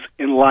lives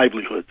and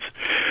livelihoods.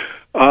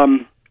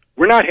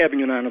 We're not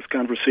having an honest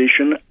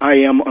conversation. I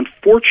am,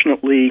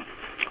 unfortunately,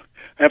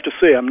 I have to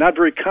say, I'm not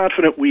very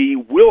confident we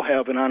will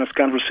have an honest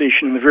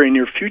conversation in the very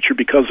near future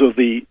because of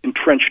the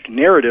entrenched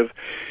narrative.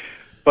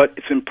 But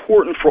it's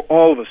important for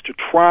all of us to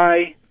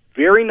try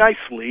very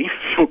nicely,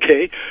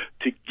 okay,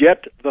 to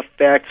get the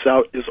facts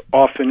out as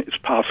often as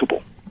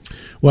possible.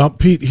 Well,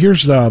 Pete,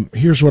 here's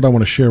what I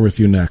want to share with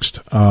you next.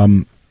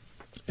 And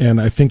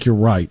I think you're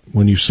right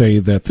when you say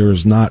that there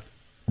is not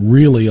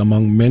really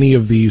among many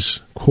of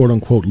these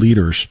quote-unquote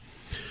leaders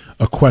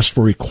a quest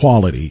for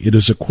equality. It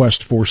is a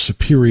quest for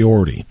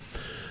superiority.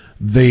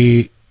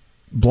 The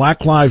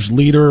Black Lives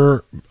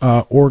Leader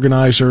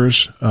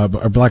organizers,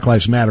 Black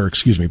Lives Matter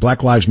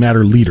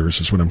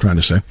leaders is what I'm trying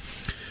to say,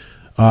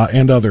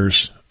 and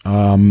others,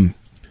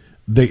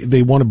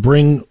 they want to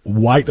bring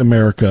white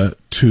America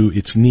to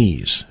its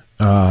knees.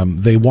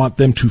 They want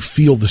them to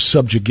feel the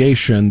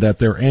subjugation that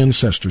their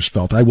ancestors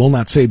felt. I will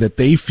not say that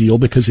they feel,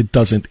 because it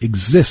doesn't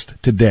exist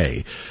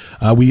today.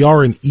 We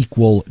are an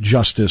equal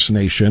justice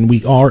nation.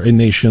 We are a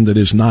nation that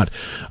is not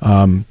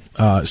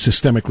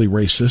systemically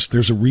racist.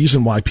 There's a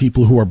reason why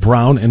people who are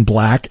brown and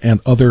black and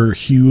other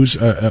hues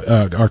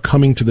are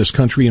coming to this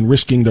country and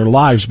risking their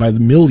lives by the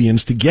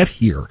millions to get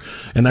here.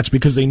 And that's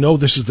because they know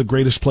this is the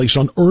greatest place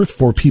on earth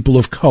for people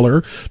of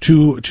color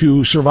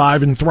to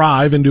survive and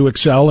thrive and to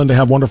excel and to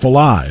have wonderful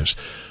lives.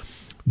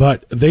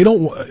 But they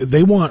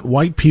want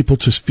white people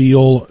to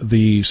feel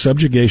the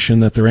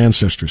subjugation that their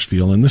ancestors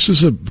feel. And this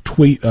is a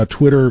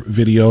Twitter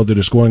video that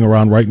is going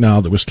around right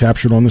now that was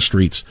captured on the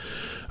streets.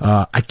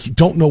 I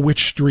don't know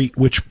which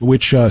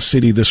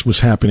city this was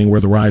happening,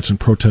 where the riots and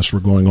protests were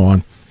going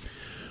on.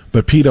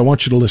 But Pete, I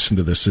want you to listen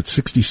to this. It's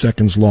 60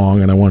 seconds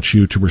long, and I want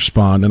you to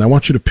respond. And I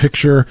want you to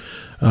picture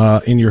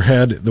in your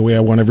head, the way I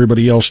want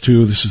everybody else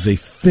to, this is a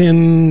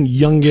thin,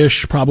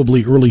 youngish,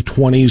 probably early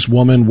 20s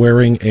woman,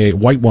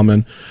 white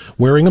woman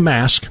wearing a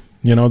mask.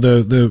 You know,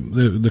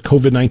 the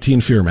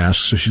COVID-19 fear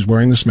mask. So she's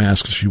wearing this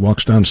mask. She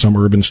walks down some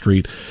urban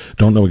street.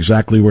 Don't know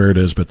exactly where it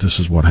is, but this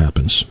is what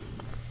happens.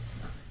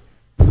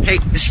 Hey,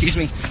 excuse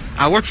me.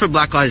 I work for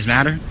Black Lives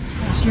Matter.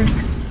 Sure.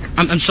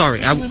 I'm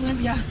sorry.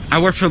 I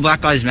work for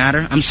Black Lives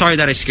Matter. I'm sorry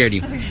that I scared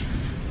you. Okay.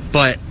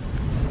 But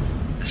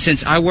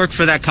since I work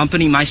for that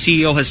company, my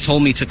CEO has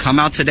told me to come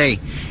out today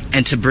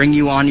and to bring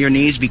you on your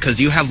knees because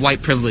you have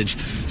white privilege.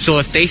 So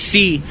if they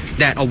see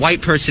that a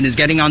white person is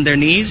getting on their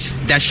knees,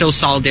 that shows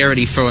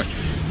solidarity for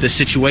the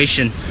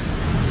situation.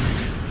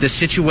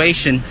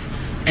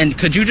 And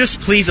could you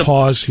just please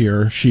pause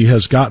here? She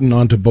has gotten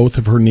onto both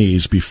of her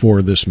knees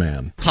before this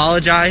man.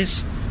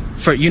 Apologize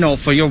for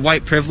your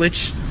white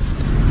privilege.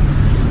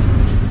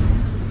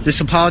 Just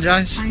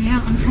apologize. I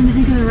am. I'm trying to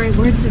think of the right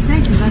words to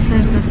say, because that's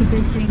a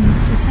big thing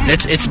to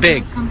say. It's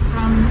big. It comes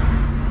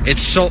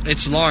from.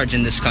 It's large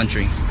in this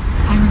country.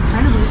 I'm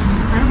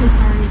incredibly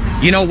sorry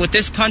that. You know, with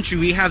this country,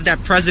 we have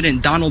that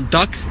President Donald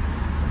Duck,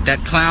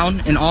 that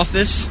clown in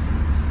office.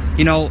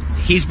 You know,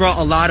 he's brought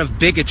a lot of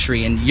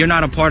bigotry, and you're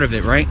not a part of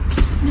it, right?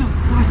 No,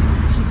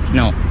 God.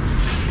 No.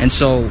 And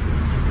so,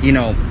 you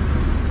know,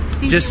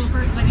 Thank you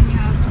for letting me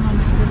have a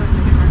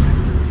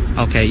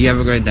moment. Okay, you have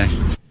a great day.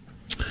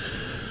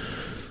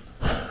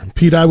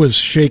 Pete, I was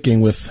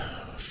shaking with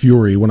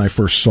fury when I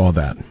first saw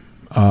that.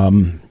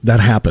 That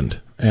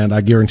happened, and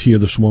I guarantee you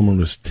this woman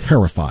was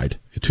terrified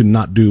to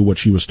not do what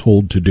she was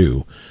told to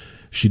do.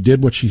 She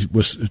did what she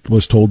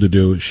was told to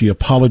do. She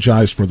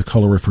apologized for the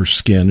color of her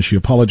skin. She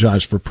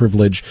apologized for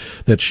privilege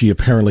that she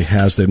apparently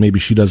has that maybe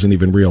she doesn't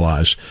even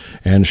realize.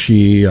 And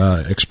she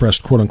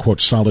expressed, quote-unquote,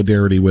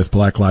 solidarity with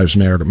Black Lives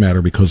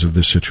Matter because of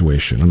this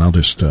situation. And I'll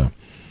just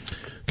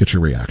get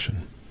your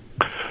reaction.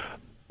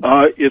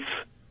 It's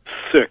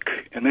sick,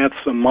 and that's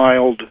a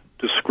mild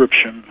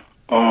description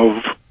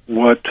of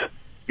what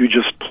you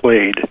just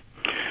played.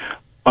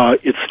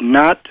 It's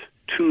not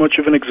too much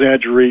of an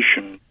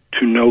exaggeration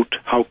to note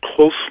how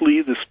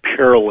closely this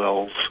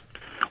parallels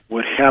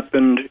what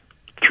happened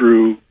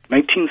through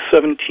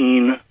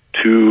 1917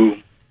 to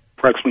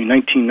approximately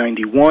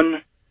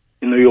 1991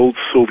 in the old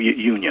Soviet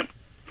Union,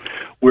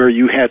 where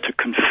you had to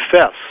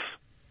confess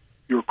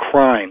your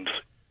crimes,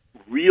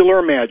 real or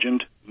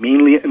imagined,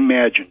 mainly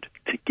imagined,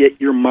 to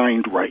get your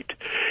mind right.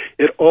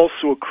 It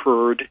also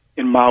occurred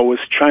in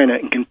Maoist China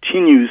and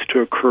continues to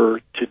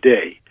occur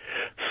today.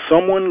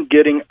 Someone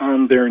getting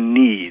on their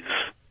knees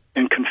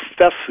and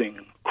confessing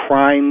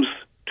crimes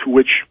to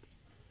which,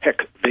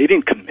 heck, they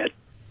didn't commit.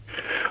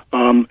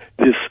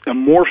 This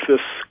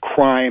amorphous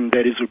crime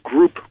that is a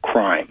group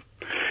crime.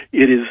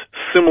 It is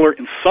similar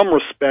in some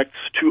respects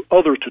to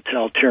other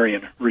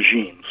totalitarian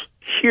regimes.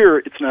 Here,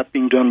 it's not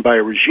being done by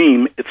a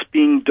regime. It's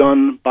being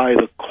done by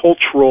the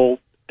cultural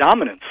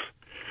dominance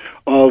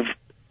of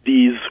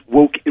these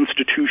woke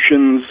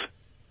institutions,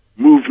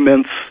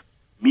 movements,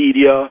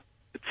 media,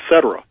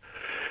 etc.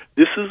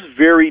 This is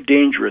very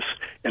dangerous.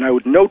 And I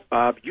would note,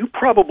 Bob, you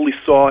probably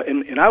saw,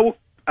 and I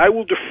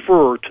will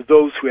defer to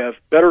those who have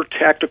better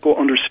tactical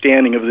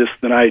understanding of this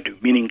than I do,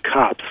 meaning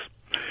cops.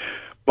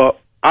 But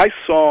I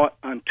saw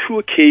on 2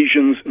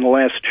 occasions in the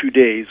last 2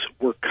 days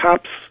where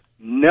cops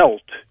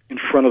knelt in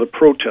front of the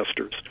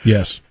protesters.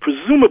 Yes.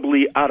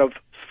 Presumably out of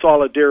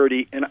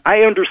solidarity, and I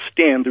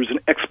understand there's an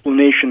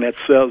explanation that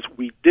says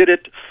we did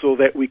it so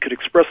that we could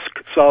express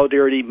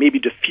solidarity, maybe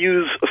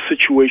diffuse a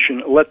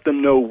situation, let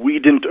them know we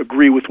didn't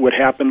agree with what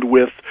happened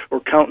with or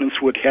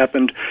countenance what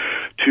happened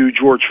to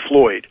George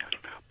Floyd.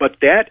 But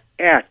that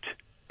act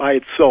by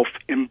itself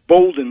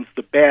emboldens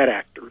the bad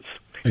actors.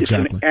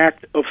 Exactly. It's an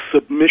act of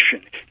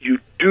submission. You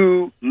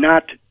do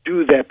not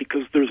do that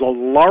because there's a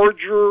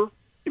larger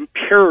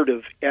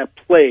imperative at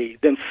play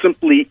than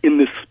simply in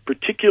this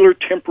particular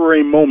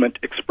temporary moment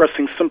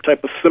expressing some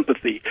type of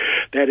sympathy.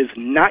 That is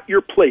not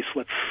your place.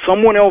 Let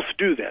someone else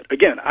do that.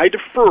 Again, I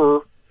defer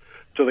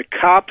to the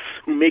cops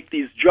who make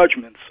these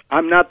judgments.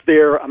 I'm not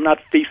there. I'm not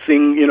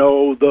facing,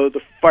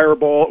 the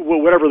fireball,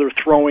 whatever they're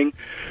throwing.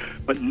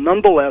 But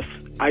nonetheless,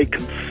 I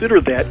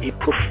consider that a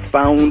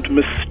profound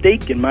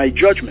mistake in my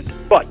judgment.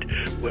 But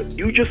what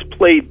you just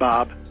played,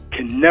 Bob,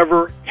 can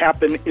never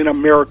happen in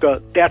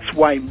America. That's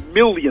why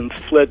millions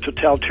fled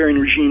totalitarian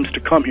regimes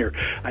to come here.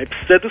 I've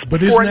said this before.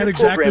 But isn't that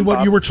exactly what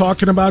Bob, you were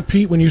talking about,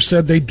 Pete, when you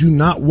said they do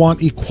not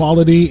want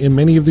equality in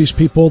many of these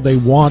people? They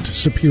want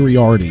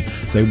superiority.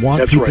 They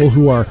want people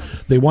who are.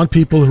 They want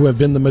people who have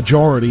been the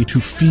majority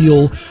to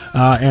feel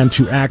and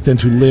to act and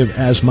to live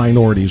as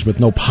minorities with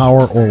no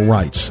power or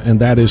rights, and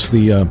that is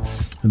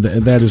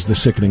that is the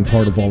sickening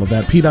part of all of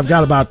that. Pete, I've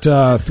got about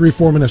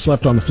 3-4 minutes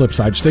left on the flip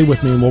side. Stay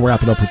with me, and we'll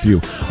wrap it up with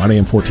you on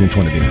AM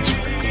 1420 The Answer.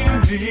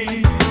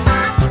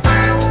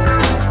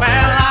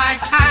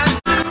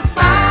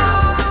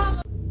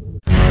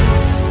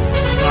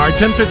 All right,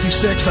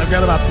 10:56. I've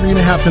got about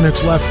 3.5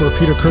 minutes left for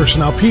Peter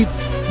Kirsanow. Pete,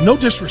 no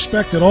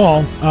disrespect at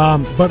all,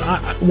 but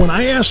when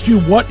I asked you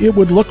what it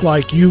would look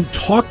like, you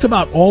talked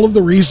about all of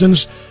the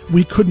reasons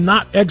we could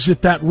not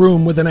exit that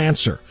room with an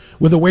answer,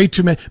 with a way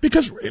to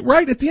because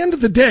right at the end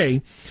of the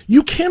day,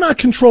 you cannot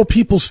control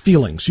people's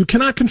feelings. You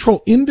cannot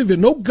control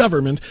no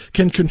government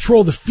can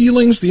control the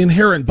feelings, the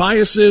inherent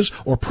biases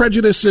or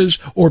prejudices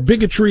or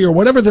bigotry or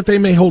whatever that they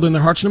may hold in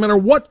their hearts, no matter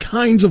what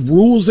kinds of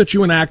rules that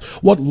you enact,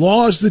 what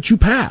laws that you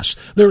pass.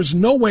 There is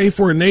no way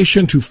for a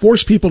nation to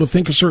force people to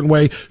think a certain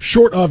way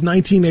short of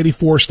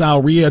 1984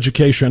 style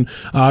re-education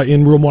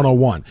in Room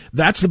 101.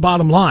 That's the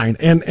bottom line.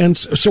 And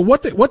so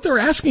what they're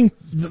asking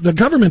the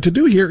government to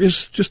do here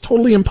is just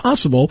totally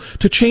impossible,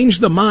 to change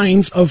the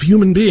minds of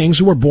human beings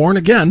who are born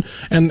again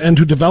and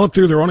to develop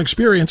through their own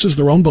experiences,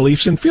 their own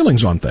beliefs and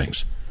feelings on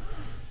things.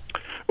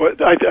 Well,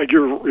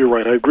 you're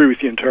right. I agree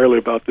with you entirely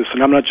about this,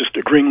 and I'm not just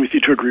agreeing with you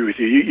to agree with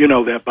you. You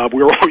know that, Bob.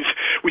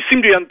 We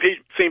seem to be on the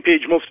same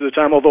page most of the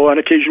time, although on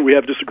occasion we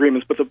have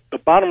disagreements. But the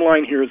bottom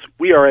line here is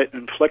we are at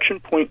an inflection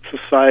point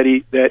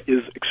society that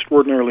is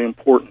extraordinarily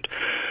important.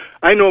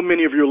 I know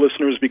many of your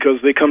listeners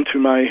because they come to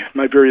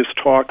my various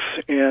talks,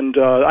 and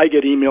I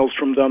get emails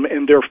from them,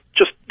 and they're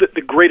just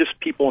the greatest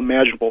people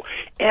imaginable,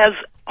 as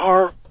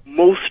are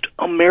most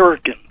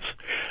Americans.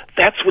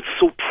 That's what's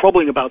so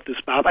troubling about this,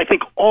 Bob. I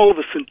think all of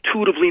us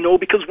intuitively know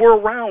because we're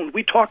around.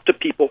 We talk to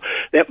people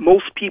that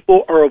most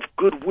people are of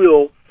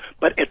goodwill,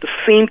 but at the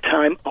same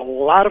time, a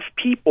lot of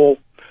people,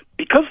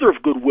 because they're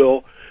of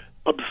goodwill,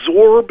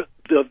 absorb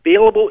the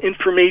available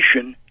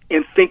information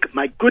and think,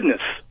 my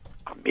goodness,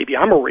 maybe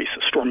I'm a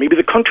racist, or maybe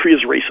the country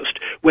is racist,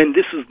 when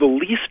this is the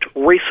least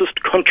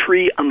racist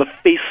country on the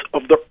face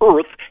of the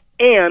earth,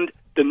 and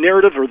the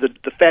narrative or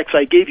the facts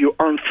I gave you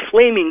are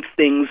inflaming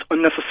things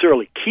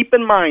unnecessarily. Keep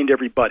in mind,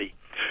 everybody,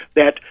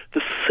 that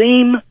the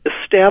same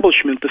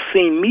establishment, the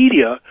same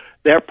media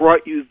that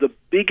brought you the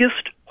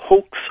biggest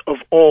hoax of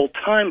all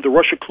time, the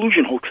Russia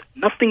collusion hoax,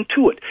 nothing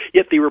to it.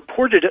 Yet they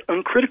reported it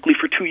uncritically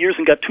for 2 years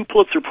and got 2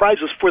 Pulitzer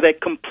Prizes for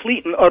that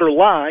complete and utter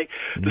lie.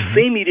 Mm-hmm. The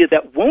same media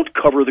that won't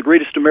cover the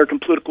greatest American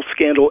political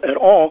scandal at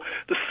all,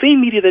 the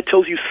same media that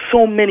tells you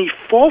so many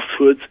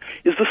falsehoods,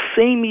 is the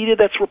same media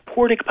that's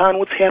reporting upon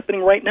what's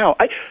happening right now.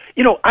 I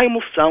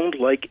almost sound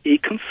like a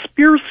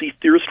conspiracy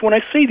theorist when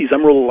I say these.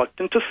 I'm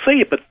reluctant to say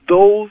it, but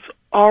those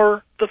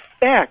are the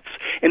facts,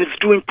 and it's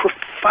doing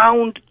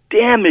profound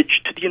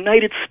damage to the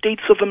United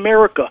States of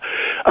America.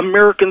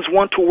 Americans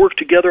want to work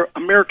together.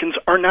 Americans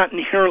are not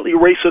inherently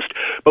racist,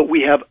 but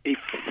we have a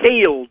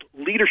failed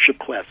leadership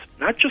class,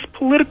 not just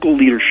political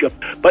leadership,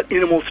 but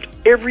in almost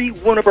every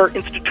one of our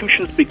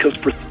institutions, because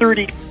for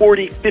 30,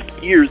 40,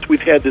 50 years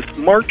we've had this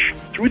march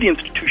through the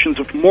institutions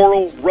of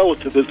moral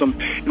relativism,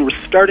 and we're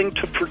starting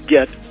to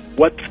forget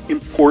what's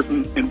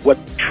important and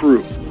what's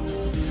true.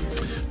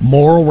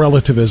 Moral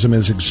relativism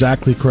is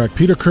exactly correct.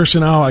 Peter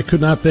Kirsanow, I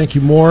could not thank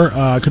you more.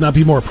 Could not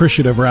be more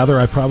appreciative, rather.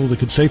 I probably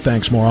could say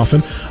thanks more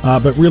often.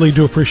 But really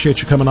do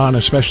appreciate you coming on,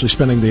 especially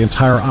spending the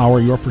entire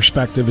hour. Your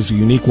perspective is a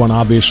unique one,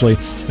 obviously,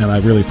 and I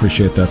really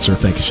appreciate that, sir.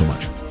 Thank you so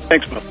much.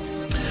 Thanks, Bob.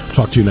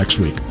 Talk to you next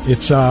week.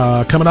 It's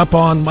coming up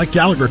on Mike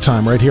Gallagher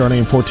time right here on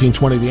AM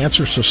 1420 The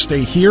Answer, so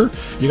stay here.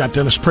 You got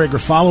Dennis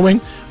Prager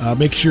following.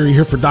 Make sure you're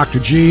here for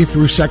Dr. G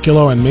through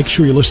Seculo, and make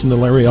sure you listen to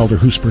Larry Elder,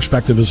 whose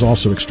perspective is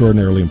also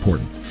extraordinarily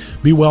important.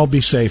 Be well, be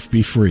safe,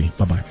 be free.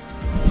 Bye-bye.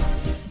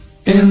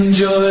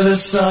 Enjoy the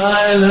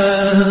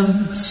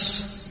silence.